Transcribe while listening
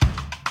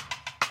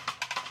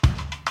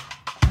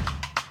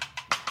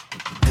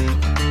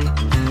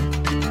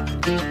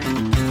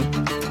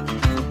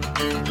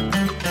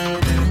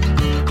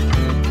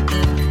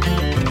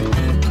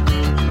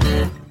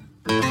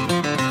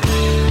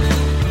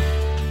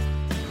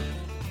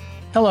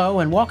Hello,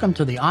 and welcome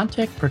to the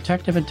ONTIC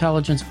Protective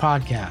Intelligence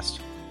Podcast.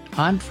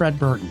 I'm Fred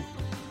Burton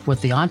with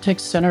the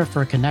ONTIC Center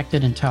for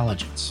Connected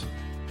Intelligence.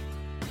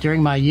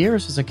 During my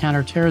years as a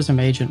counterterrorism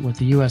agent with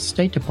the U.S.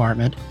 State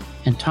Department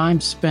and time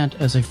spent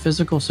as a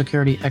physical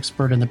security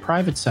expert in the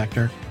private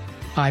sector,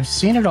 I've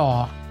seen it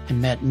all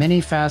and met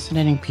many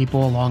fascinating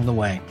people along the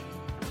way.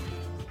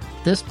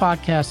 This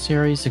podcast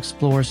series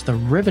explores the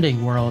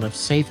riveting world of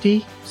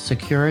safety,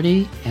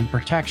 security, and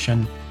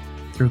protection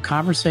through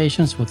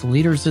conversations with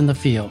leaders in the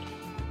field.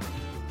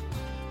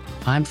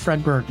 I'm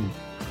Fred Burton,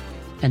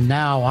 and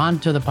now on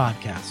to the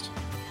podcast.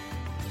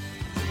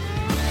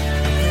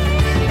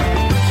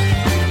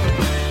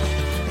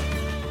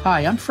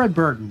 Hi, I'm Fred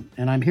Burton,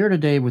 and I'm here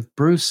today with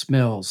Bruce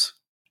Mills,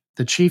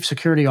 the Chief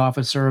Security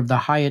Officer of the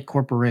Hyatt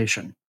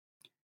Corporation.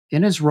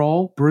 In his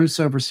role, Bruce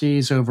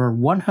oversees over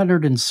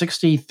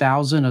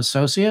 160,000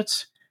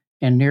 associates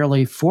and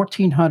nearly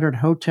 1,400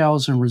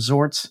 hotels and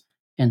resorts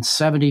in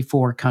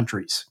 74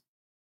 countries.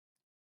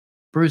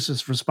 Bruce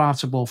is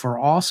responsible for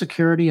all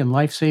security and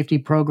life safety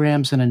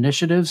programs and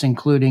initiatives,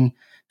 including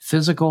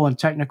physical and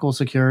technical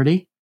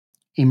security,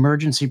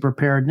 emergency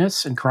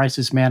preparedness and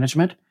crisis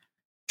management,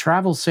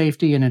 travel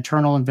safety and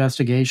internal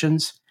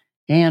investigations,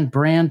 and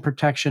brand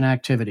protection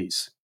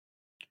activities.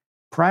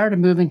 Prior to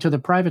moving to the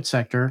private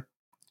sector,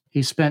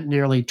 he spent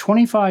nearly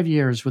 25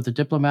 years with the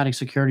Diplomatic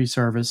Security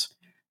Service,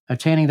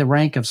 attaining the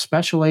rank of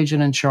Special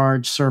Agent in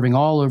Charge, serving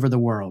all over the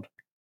world.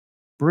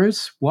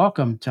 Bruce,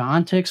 welcome to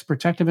ONTIC's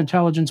Protective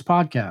Intelligence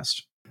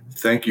Podcast.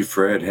 Thank you,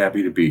 Fred.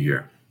 Happy to be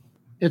here.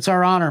 It's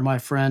our honor, my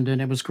friend,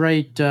 and it was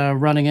great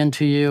running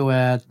into you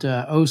at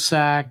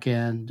OSAC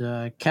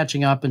and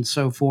catching up and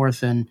so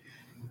forth. And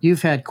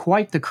you've had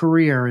quite the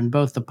career in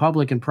both the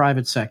public and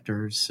private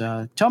sectors.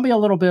 Tell me a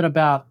little bit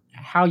about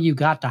how you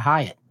got to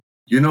Hyatt.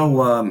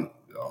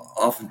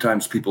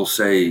 Oftentimes people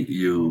say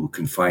you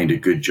can find a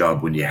good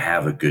job when you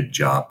have a good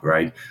job,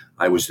 right?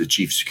 I was the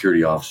chief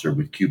security officer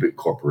with Hyatt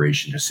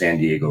Corporation, a San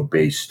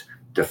Diego-based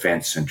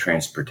defense and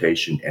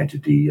transportation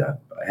entity. I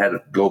had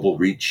a global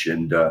reach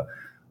and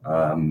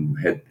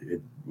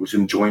was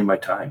enjoying my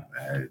time,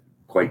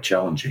 quite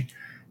challenging.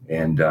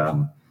 And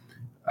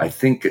I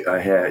think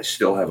I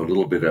still have a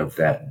little bit of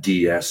that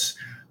DS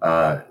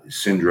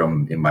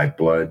syndrome in my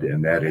blood,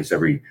 and that is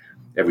every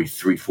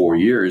 3-4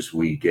 years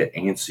we get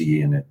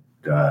antsy in it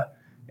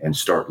and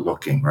start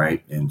looking,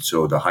 right? And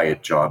so the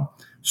Hyatt job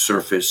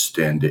surfaced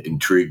and it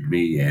intrigued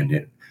me, and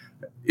it,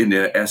 in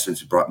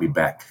essence, it brought me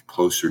back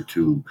closer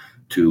to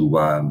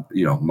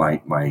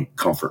my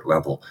comfort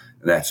level.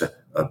 That's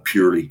a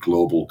purely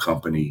global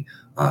company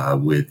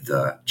with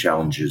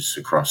challenges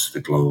across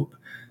the globe,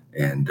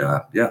 and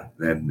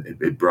then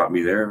it brought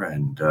me there,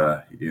 and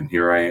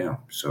here I am.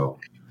 So,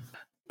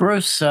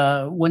 Bruce,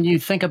 when you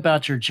think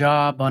about your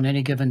job on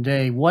any given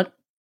day, what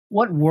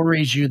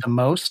worries you the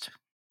most?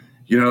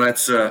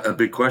 That's a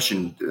big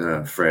question,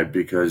 Fred,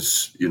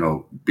 because,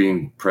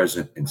 being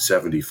present in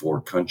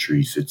 74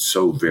 countries, it's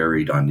so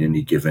varied on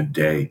any given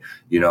day.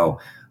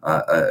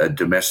 A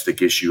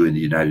domestic issue in the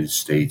United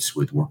States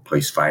with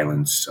workplace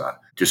violence,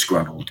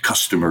 disgruntled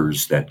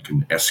customers that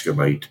can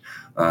escalate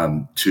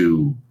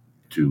to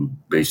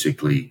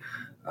basically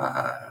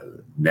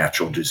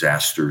natural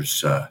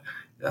disasters,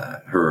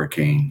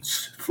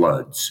 hurricanes,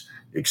 floods,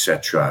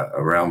 etc.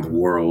 around the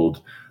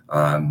world.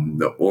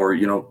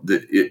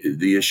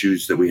 The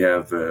issues that we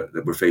have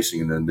that we're facing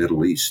in the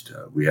Middle East.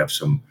 We have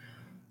some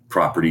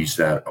properties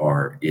that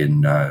are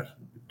in, to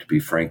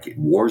be frank,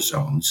 war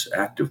zones,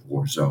 active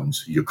war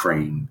zones,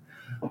 Ukraine,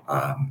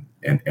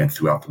 and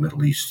throughout the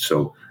Middle East.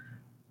 So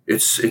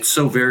it's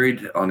so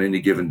varied on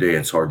any given day.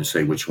 It's hard to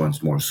say which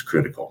one's most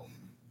critical.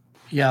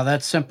 Yeah,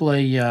 that's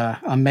simply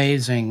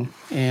amazing,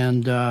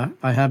 and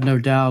I have no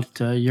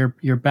doubt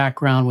your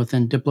background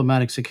within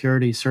diplomatic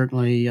security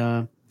certainly.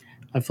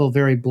 I feel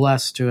very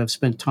blessed to have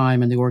spent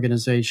time in the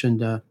organization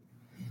to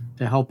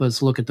help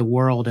us look at the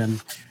world.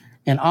 And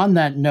on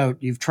that note,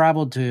 you've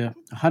traveled to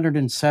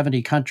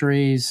 170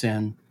 countries,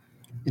 and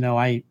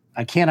I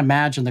can't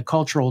imagine the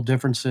cultural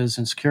differences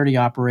in security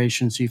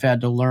operations you've had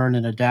to learn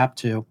and adapt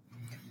to.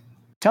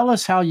 Tell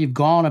us how you've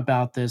gone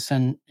about this,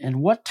 and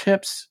what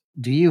tips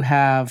do you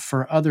have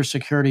for other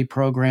security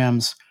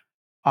programs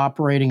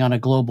operating on a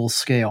global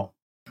scale?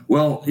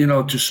 Well,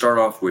 to start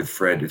off with,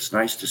 Fred, it's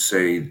nice to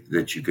say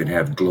that you can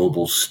have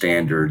global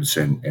standards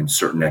and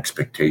certain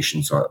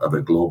expectations of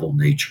a global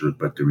nature,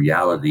 but the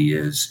reality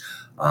is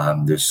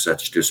there's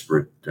such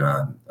disparate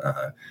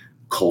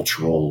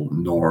cultural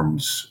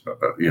norms,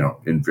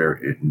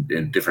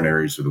 in different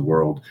areas of the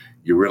world.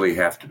 You really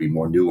have to be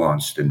more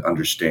nuanced and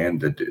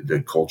understand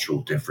the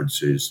cultural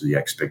differences, the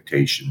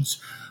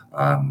expectations,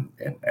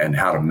 and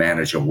how to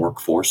manage a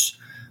workforce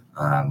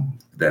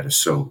that is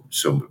so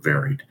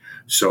varied.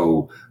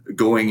 So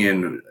going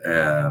in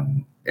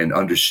and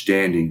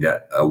understanding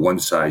that a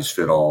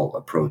one-size-fit-all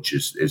approach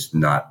is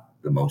not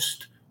the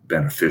most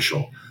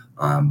beneficial.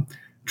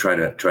 Try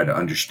to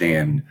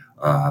understand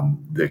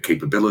the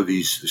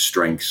capabilities, the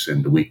strengths,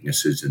 and the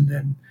weaknesses, and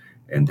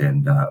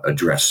then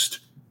address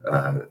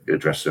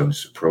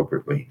those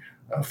appropriately.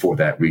 for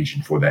that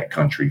region, for that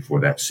country, for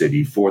that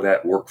city, for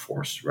that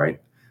workforce,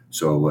 right?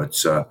 So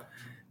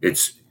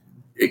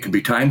it can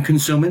be time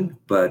consuming,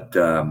 but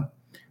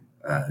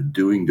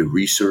doing the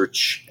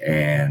research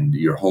and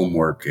your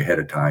homework ahead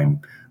of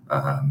time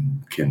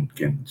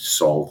can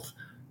solve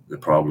the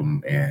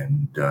problem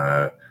and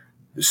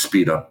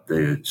speed up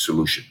the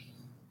solution.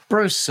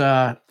 Bruce,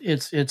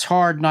 it's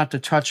hard not to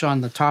touch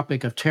on the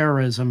topic of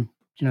terrorism.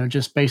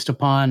 Just based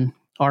upon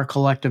our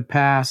collective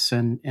past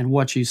and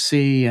what you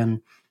see,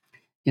 and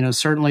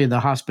certainly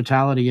the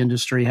hospitality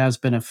industry has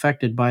been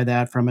affected by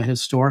that from a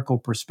historical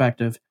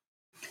perspective.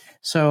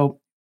 So,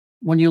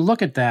 when you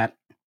look at that,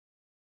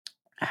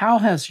 how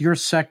has your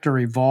sector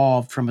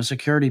evolved from a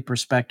security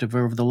perspective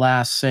over the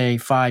last, say,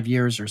 5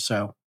 years or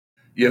so?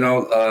 You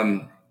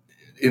know,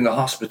 in the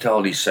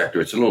hospitality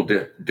sector, it's a little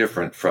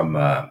different from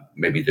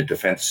maybe the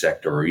defense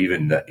sector or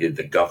even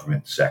the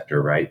government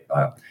sector, right?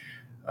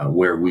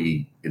 Where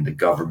we in the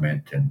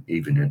government and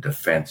even in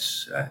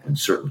defense and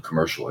certain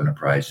commercial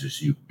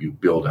enterprises, you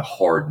build a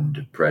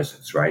hardened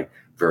presence, right?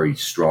 Very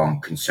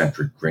strong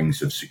concentric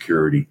rings of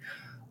security,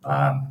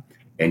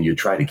 and you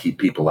try to keep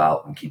people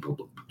out and keep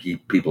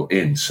people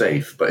in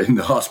safe. But in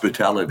the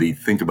hospitality,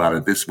 think about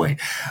it this way: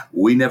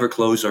 we never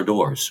close our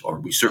doors, or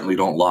we certainly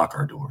don't lock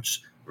our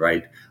doors,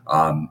 right?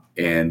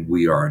 And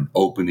we are an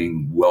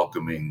opening,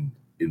 welcoming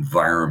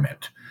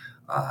environment.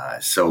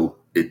 So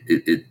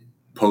it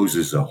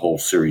poses a whole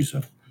series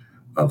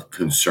of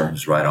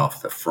concerns right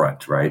off the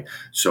front, right?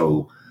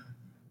 So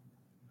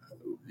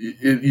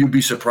you'd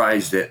be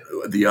surprised at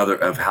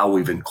of how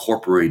we've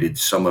incorporated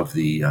some of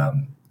the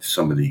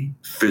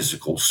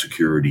physical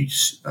security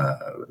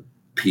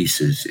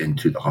pieces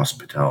into the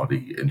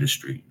hospitality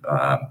industry.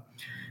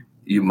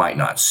 You might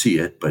not see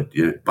it, but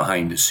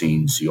behind the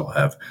scenes, you'll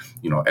have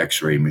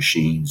X-ray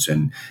machines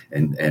and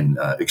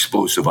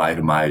explosive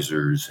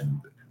itemizers and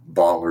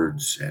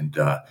bollards and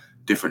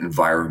different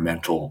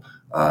environmental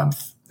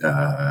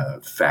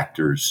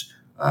factors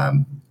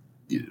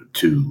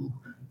to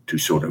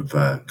sort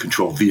of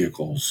control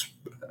vehicles,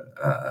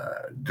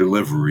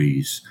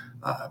 deliveries,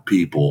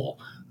 people,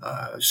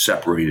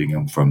 separating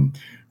them from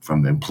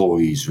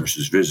employees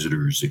versus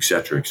visitors, et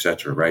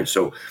cetera, right?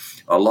 So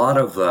a lot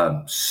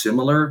of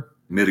similar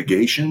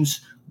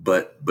mitigations,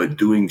 but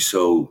doing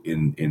so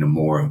in a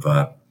more of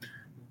a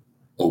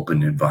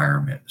open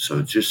environment. So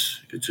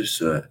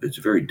it's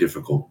a very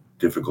difficult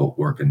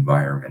work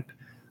environment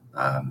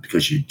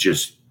because you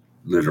just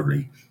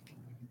literally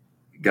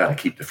got to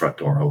keep the front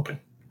door open.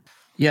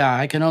 Yeah,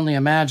 I can only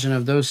imagine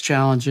of those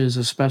challenges,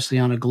 especially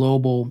on a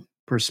global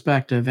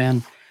perspective.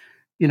 And,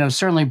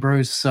 certainly,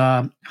 Bruce,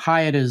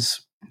 Hyatt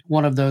is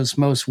one of those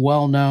most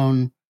well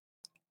known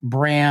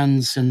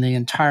brands in the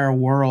entire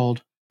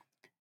world.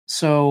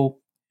 So,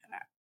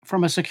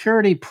 from a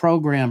security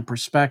program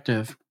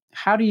perspective,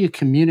 how do you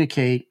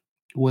communicate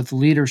with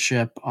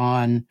leadership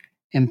on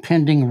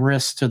impending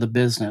risks to the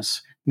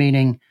business?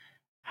 Meaning,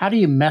 how do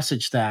you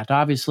message that?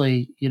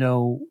 Obviously,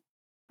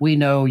 we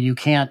know you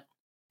can't,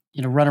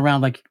 run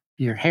around like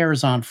your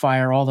hair's on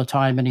fire all the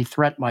time. Any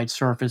threat might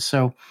surface.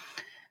 So,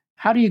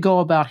 how do you go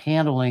about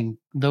handling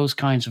those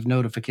kinds of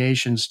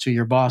notifications to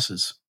your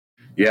bosses?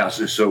 Yeah,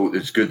 so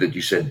it's good that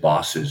you said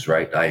bosses,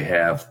 right? I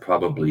have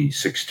probably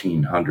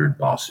 1,600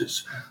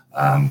 bosses.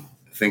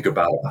 Think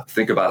about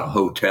a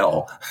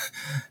hotel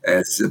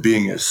as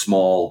being a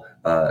small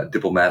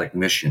diplomatic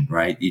mission,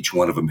 right? Each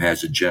one of them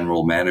has a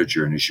general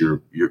manager, and as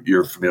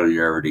your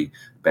familiarity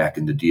back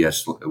in the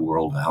DS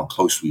world, how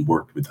close we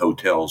worked with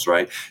hotels,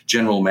 right?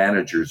 General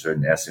managers,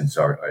 in essence,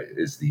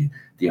 is the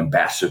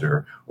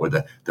ambassador or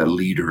the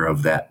leader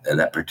of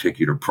that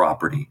particular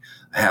property.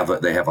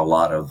 They have a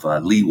lot of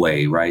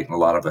leeway, right, and a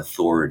lot of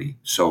authority.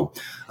 So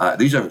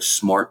these are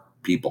smart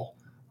people,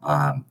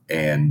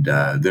 and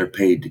they're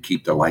paid to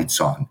keep the lights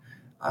on.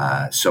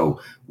 So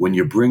when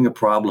you bring a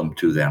problem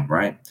to them,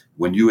 right,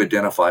 when you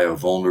identify a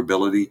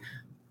vulnerability,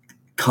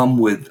 come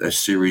with a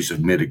series of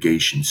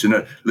mitigations.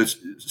 Let's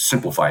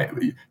simplify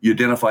it. You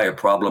identify a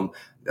problem,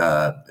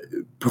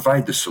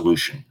 provide the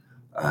solution,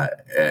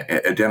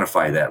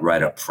 identify that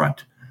right up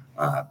front,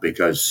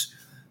 because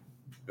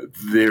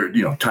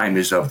time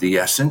is of the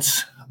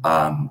essence,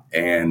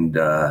 and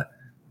the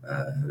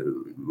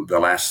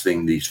last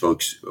thing these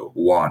folks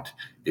want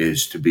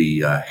is to be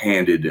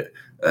handed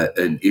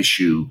an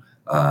issue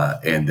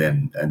and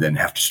then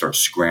have to start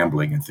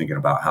scrambling and thinking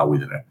about how we're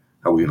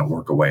going to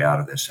work our way out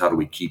of this. How do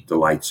we keep the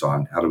lights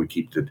on? How do we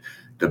keep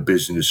the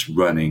business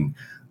running,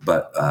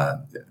 but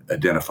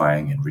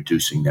identifying and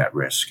reducing that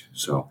risk?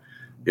 So,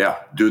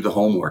 yeah, do the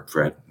homework,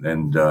 Fred,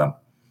 and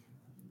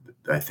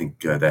I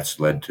think that's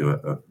led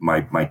to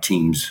my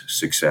team's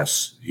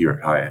success here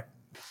at Hyatt.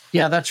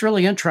 Yeah, that's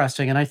really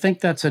interesting. And I think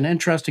that's an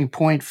interesting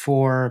point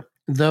for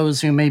those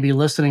who may be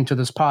listening to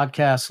this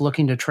podcast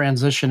looking to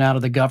transition out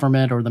of the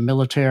government or the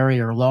military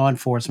or law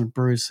enforcement,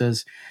 Bruce.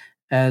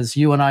 As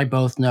you and I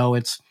both know,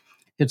 it's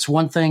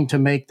one thing to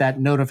make that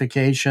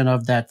notification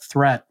of that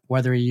threat,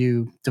 whether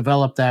you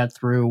develop that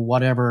through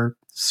whatever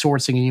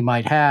sourcing you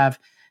might have,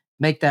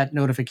 make that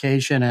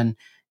notification and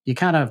you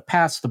kind of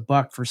pass the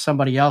buck for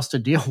somebody else to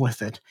deal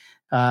with it.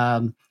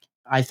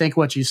 I think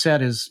what you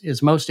said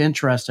is most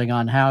interesting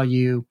on how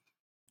you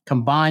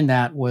combine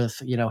that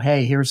with,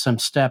 hey, here's some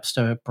steps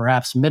to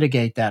perhaps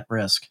mitigate that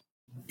risk.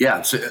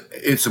 Yeah,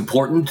 it's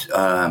important.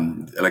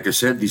 Like I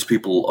said, these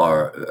people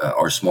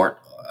are smart.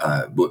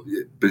 But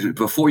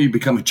before you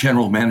become a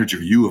general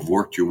manager, you have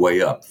worked your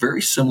way up.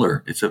 Very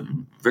similar. It's a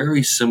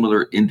very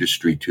similar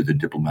industry to the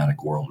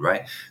diplomatic world,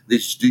 right?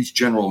 These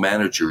general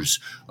managers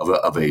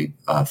of a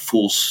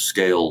full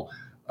scale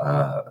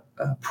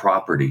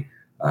property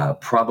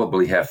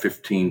probably have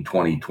 15,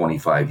 20,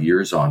 25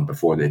 years on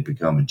before they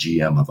become a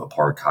GM of a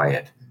Park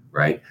Hyatt,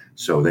 right?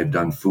 So they've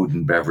done food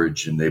and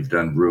beverage, and they've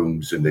done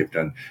rooms, and they've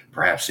done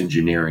perhaps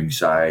engineering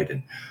side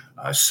and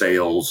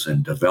sales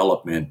and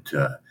development.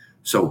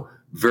 So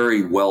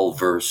very well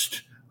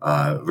versed,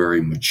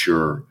 very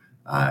mature,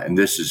 and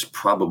this is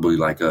probably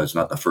like us.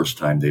 Not the first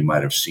time they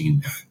might have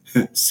seen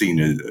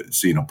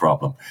a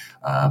problem,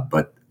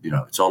 but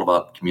it's all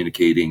about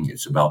communicating.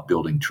 It's about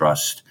building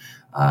trust,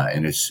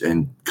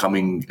 and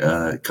coming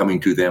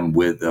to them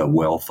with a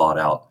well thought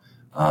out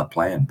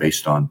plan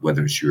based on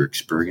whether it's your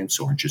experience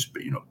or just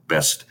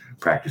best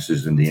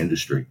practices in the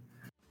industry.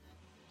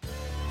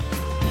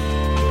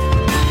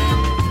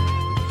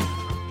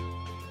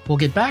 We'll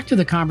get back to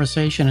the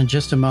conversation in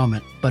just a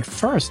moment, but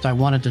first I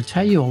wanted to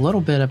tell you a little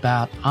bit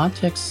about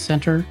ONTIC's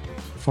Center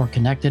for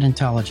Connected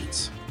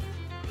Intelligence.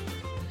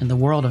 In the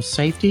world of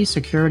safety,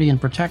 security, and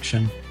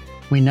protection,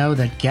 we know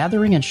that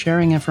gathering and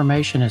sharing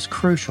information is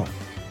crucial.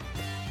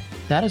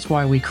 That is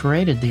why we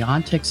created the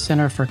ONTIC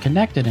Center for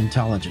Connected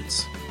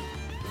Intelligence.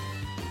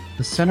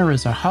 The center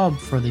is a hub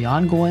for the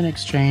ongoing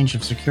exchange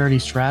of security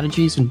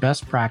strategies and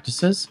best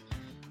practices,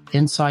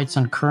 insights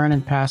on current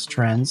and past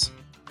trends,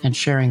 and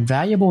sharing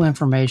valuable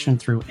information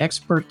through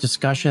expert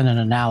discussion and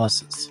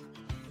analysis.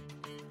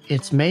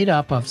 It's made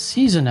up of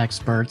seasoned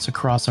experts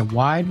across a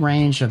wide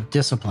range of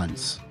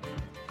disciplines.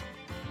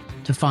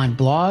 To find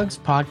blogs,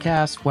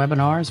 podcasts,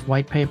 webinars,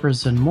 white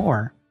papers, and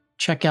more,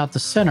 check out the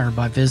center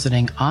by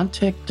visiting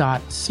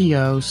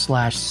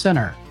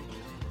ontic.co/center.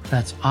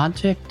 That's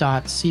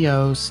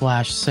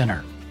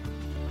ontic.co/center.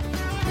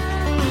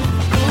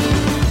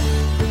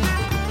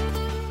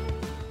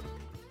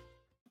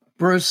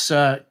 Bruce,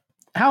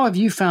 how have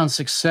you found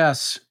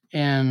success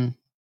in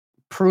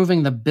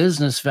proving the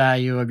business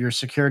value of your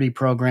security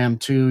program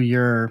to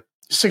your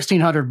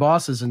 1,600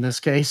 bosses in this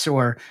case,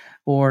 or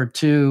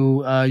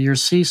to your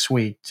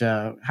C-suite?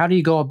 How do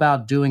you go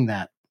about doing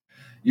that?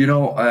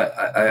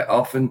 I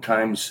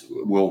oftentimes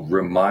will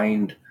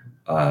remind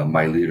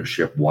my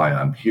leadership why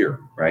I'm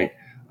here, right?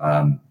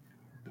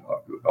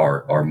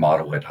 Our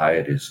motto at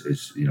Hyatt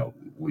is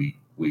we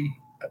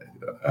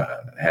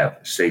have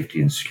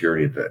safety and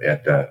security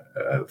at the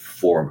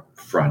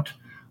forefront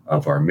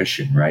of our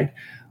mission, right?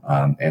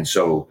 And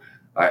so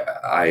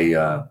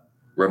I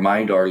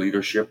remind our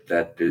leadership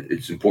that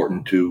it's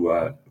important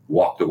to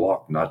walk the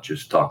walk, not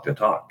just talk the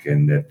talk,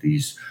 and that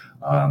these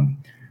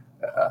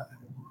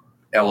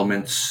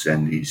elements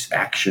and these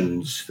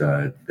actions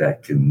that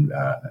can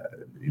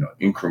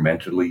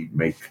incrementally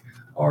make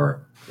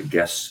our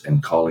guests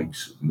and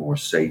colleagues more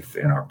safe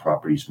and our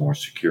properties more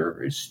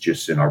secure is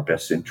just in our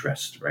best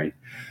interest, right?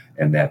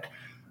 And that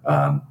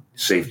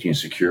safety and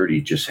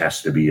security just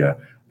has to be a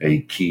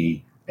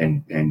key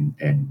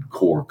and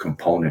core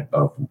component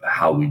of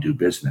how we do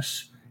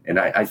business. And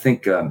I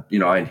think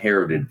I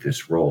inherited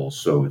this role,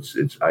 so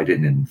it's I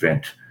didn't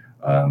invent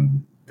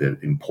the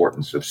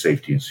importance of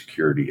safety and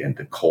security and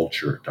the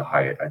culture to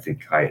Hyatt. I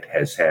think Hyatt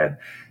has had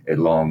a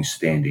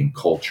long-standing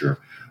culture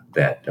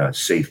that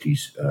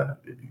safety's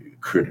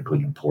critically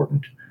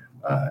important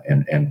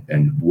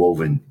and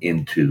woven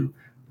into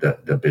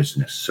the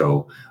business.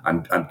 So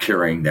I'm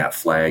carrying that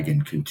flag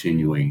and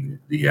continuing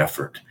the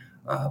effort.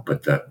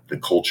 But the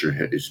culture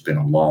has been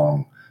a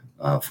long,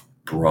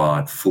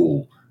 broad,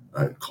 full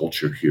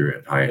culture here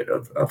at Hyatt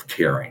of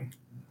caring.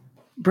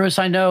 Bruce,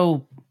 I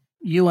know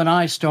you and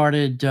I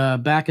started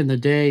back in the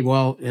day,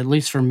 well, at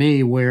least for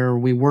me, where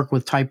we work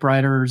with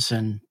typewriters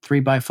and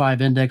 3x5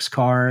 index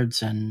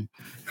cards. And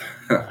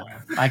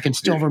I can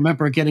still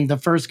remember getting the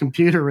first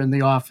computer in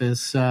the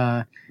office.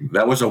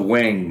 That was a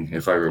wing,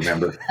 if I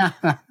remember.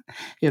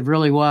 It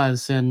really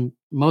was. And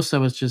most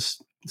of us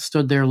just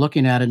stood there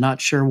looking at it,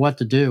 not sure what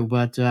to do.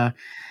 But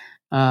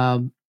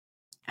how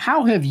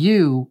have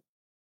you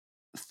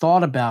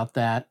thought about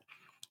that?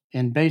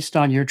 And based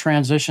on your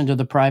transition to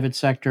the private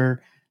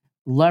sector,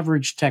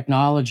 leverage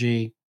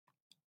technology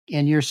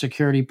in your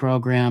security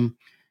program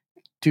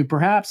to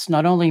perhaps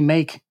not only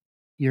make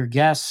your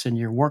guests and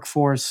your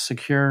workforce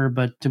secure,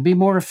 but to be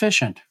more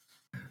efficient?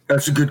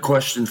 That's a good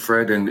question,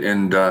 Fred,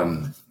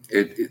 and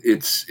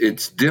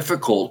it's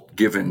difficult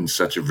given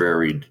such a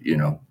varied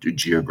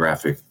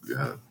geographic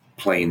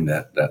plane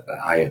that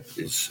Hyatt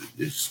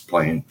is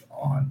playing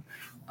on.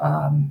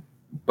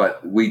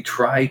 But we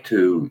try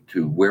to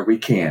where we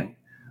can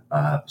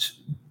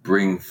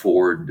bring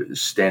forward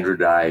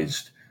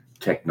standardized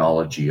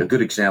technology. A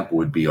good example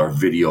would be our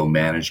video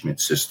management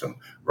system,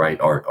 right?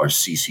 Our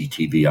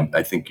CCTV.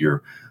 I think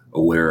you're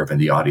aware of, and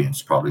the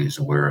audience probably is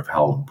aware of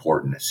how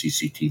important a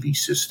CCTV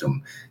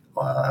system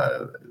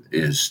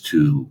is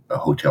to a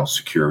hotel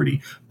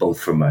security, both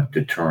from a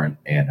deterrent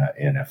and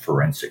a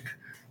forensic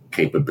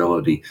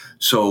capability.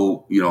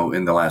 So,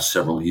 in the last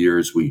several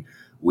years, we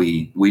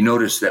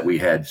noticed that we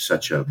had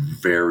such a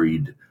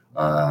varied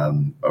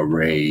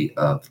array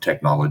of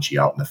technology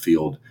out in the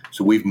field.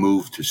 So we've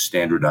moved to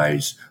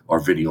standardize our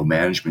video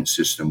management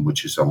system,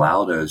 which has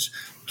allowed us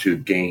to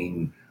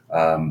gain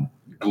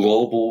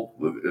global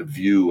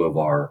view of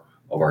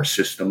our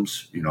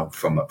systems,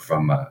 from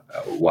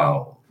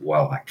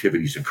while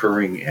activities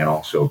occurring, and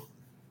also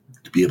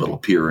to be able to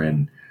peer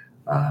in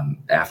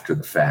after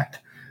the fact,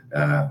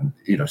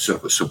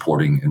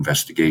 supporting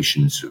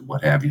investigations,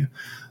 what have you.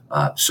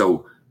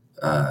 So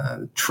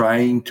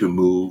trying to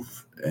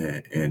move,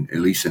 at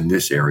least in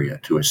this area,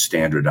 to a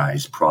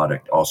standardized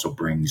product also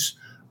brings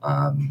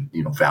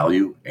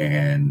value,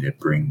 and it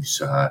brings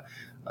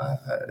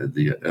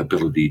the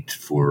ability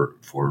for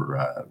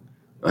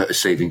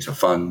savings of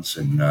funds.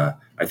 And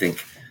I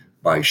think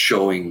by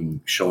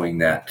showing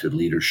that to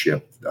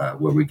leadership,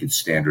 where we could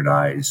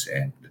standardize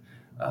and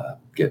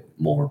get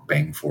more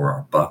bang for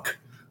our buck,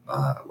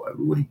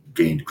 we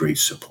gained great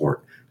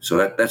support. So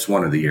that's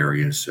one of the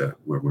areas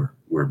where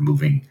we're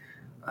moving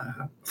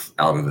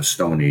out of the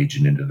Stone Age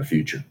and into the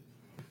future.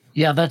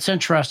 Yeah, that's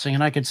interesting.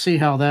 And I could see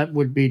how that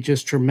would be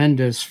just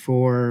tremendous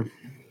for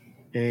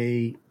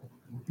a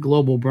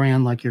global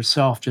brand like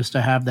yourself, just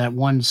to have that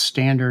one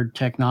standard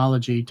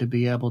technology to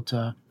be able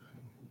to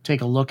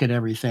take a look at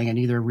everything in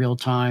either real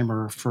time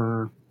or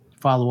for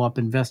follow-up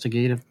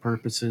investigative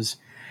purposes.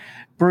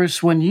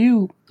 Bruce, when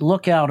you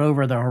look out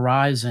over the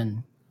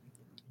horizon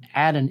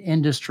at an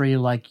industry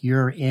like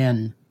you're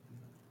in,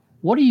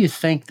 what do you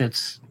think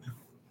that's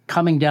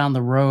coming down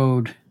the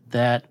road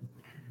that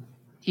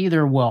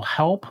either will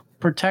help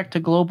protect a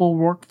global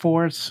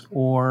workforce,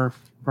 or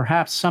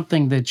perhaps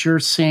something that you're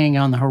seeing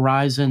on the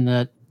horizon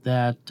that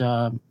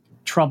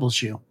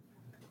troubles you?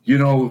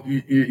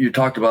 You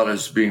talked about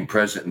us being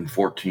present in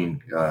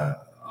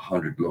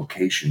 1,400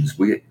 locations.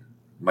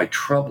 My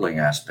troubling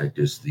aspect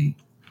is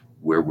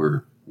where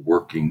we're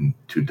working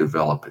to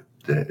develop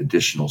the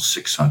additional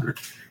 600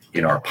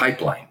 in our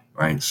pipeline,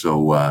 right?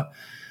 So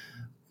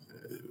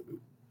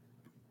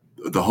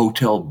the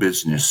hotel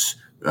business,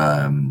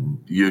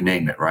 you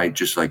name it, right?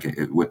 Just like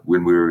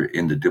when we were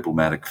in the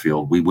diplomatic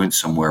field, we went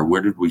somewhere.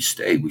 Where did we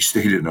stay? We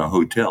stayed in a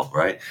hotel,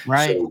 right?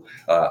 Right. So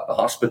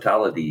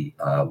hospitality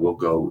will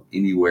go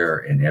anywhere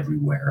and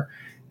everywhere.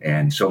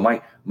 And so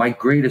my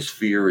greatest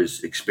fear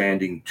is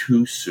expanding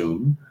too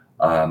soon,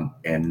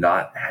 and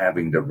not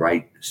having the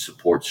right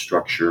support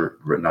structure,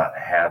 not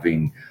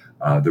having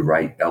the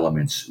right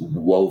elements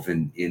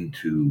woven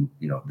into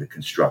the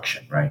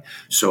construction, right?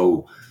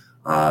 So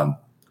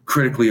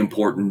critically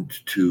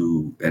important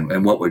to,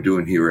 and what we're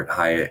doing here at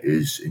Hyatt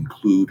is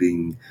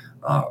including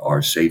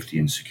our safety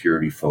and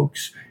security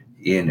folks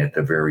in at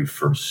the very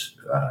first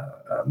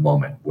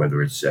moment,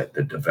 whether it's at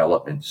the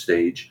development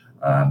stage,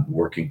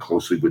 working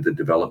closely with the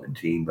development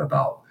team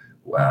about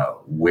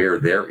where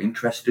they're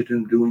interested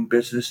in doing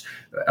business,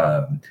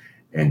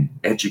 and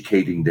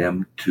educating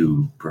them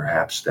to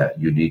perhaps that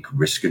unique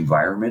risk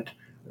environment.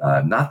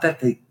 Not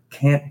that they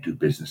can't do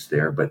business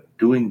there, but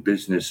doing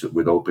business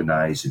with open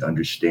eyes and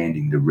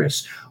understanding the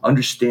risks,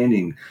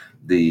 understanding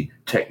the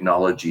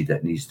technology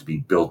that needs to be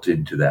built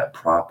into that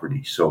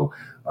property. So,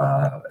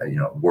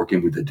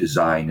 working with the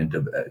design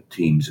and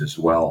teams as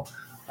well.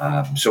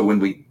 So when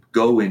we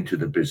go into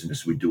the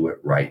business, we do it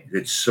right.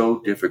 It's so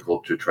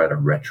difficult to try to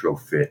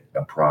retrofit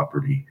a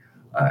property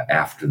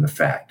after the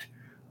fact.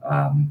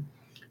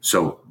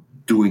 So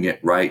doing it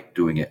right,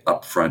 doing it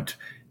upfront,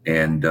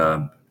 and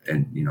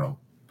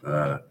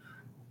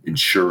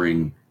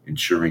ensuring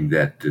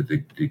that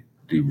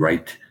the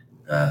right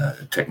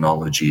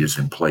technology is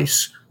in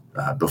place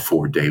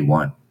before day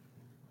one.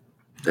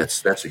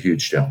 That's a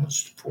huge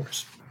challenge for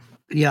us.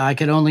 Yeah, I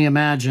can only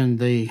imagine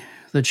the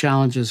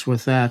challenges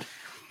with that.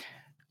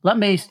 Let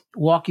me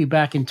walk you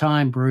back in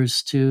time,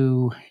 Bruce,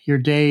 to your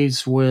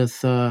days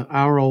with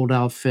our old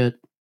outfit,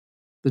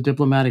 the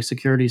Diplomatic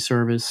Security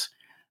Service.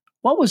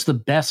 What was the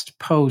best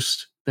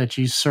post that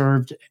you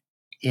served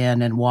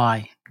in, and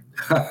why?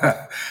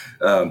 I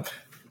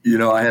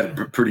had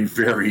a pretty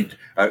varied.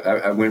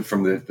 I went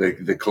from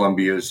the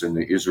Colombias and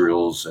the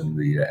Israels and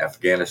the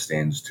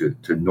Afghanistans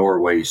to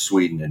Norway,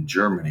 Sweden, and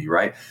Germany,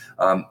 right?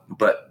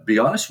 But be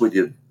honest with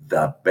you,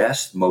 the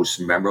best,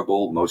 most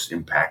memorable, most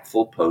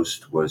impactful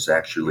post was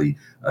actually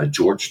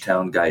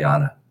Georgetown,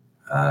 Guyana.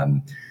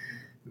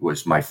 It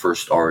was my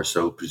first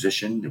RSO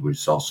position. It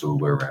was also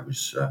where I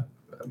was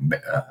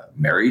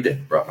married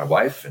and brought my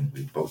wife, and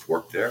we both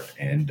worked there.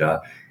 And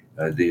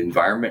the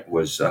environment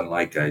was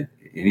unlike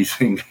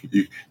anything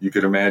you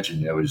could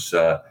imagine. It was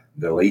the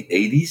late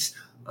 80s.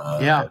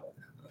 Yeah.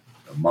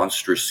 A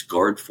monstrous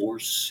guard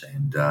force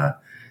and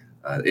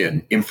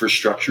an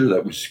infrastructure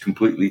that was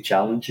completely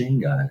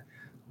challenging.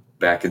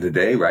 Back in the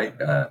day, right?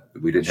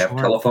 We didn't have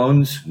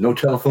telephones, no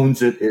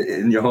telephones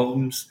in your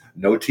homes,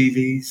 no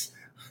TVs.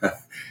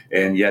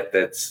 And yet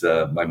that's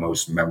my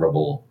most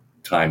memorable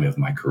time of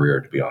my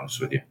career, to be honest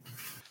with you.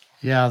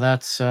 Yeah,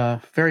 that's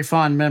very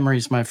fond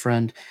memories, my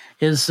friend.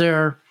 Is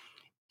there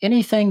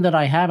anything that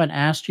I haven't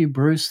asked you,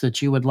 Bruce,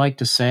 that you would like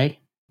to say?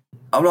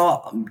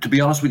 To be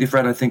honest with you,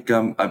 Fred, I think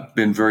I've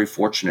been very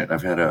fortunate.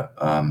 I've had a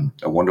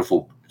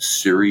wonderful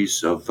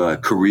series of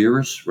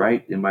careers,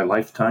 right, in my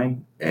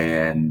lifetime,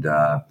 and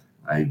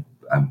I've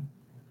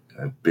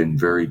been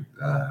very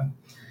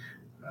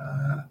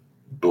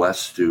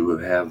blessed to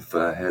have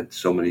had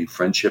so many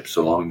friendships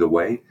along the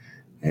way,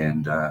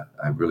 and I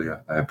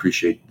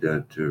appreciate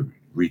to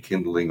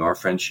rekindling our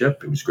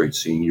friendship. It was great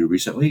seeing you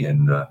recently,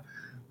 and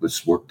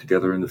let's work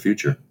together in the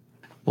future.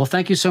 Well,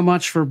 thank you so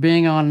much for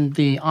being on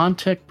the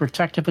OnTick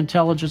Protective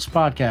Intelligence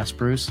podcast,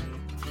 Bruce.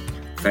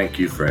 Thank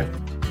you, Fred.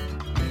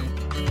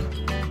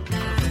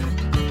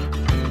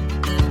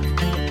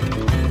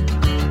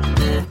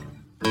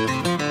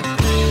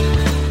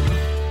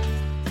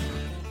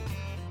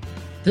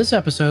 This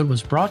episode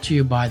was brought to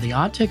you by the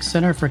OnTick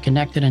Center for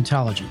Connected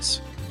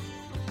Intelligence.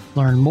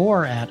 Learn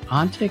more at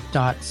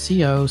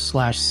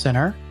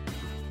ontic.co/center.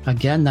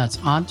 Again, that's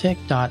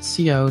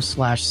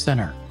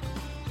ontic.co/center.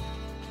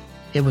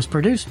 It was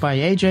produced by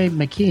AJ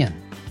McKeon.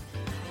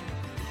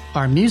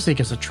 Our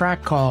music is a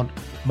track called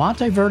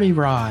Monteverdi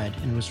Ride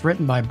and was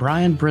written by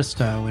Brian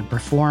Bristow and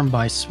performed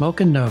by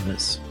Smoke and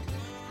Novas.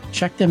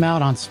 Check them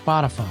out on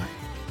Spotify.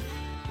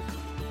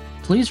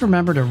 Please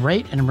remember to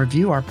rate and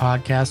review our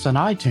podcast on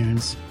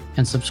iTunes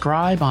and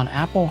subscribe on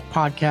Apple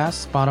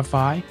Podcasts,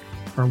 Spotify,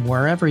 or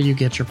wherever you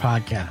get your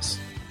podcasts.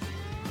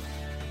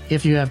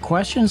 If you have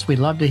questions, we'd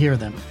love to hear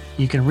them.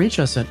 You can reach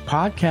us at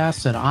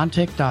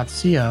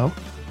podcasts@ontic.co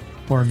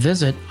or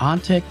visit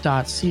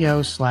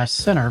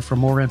ontic.co/center for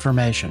more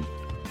information.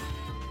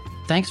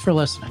 Thanks for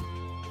listening.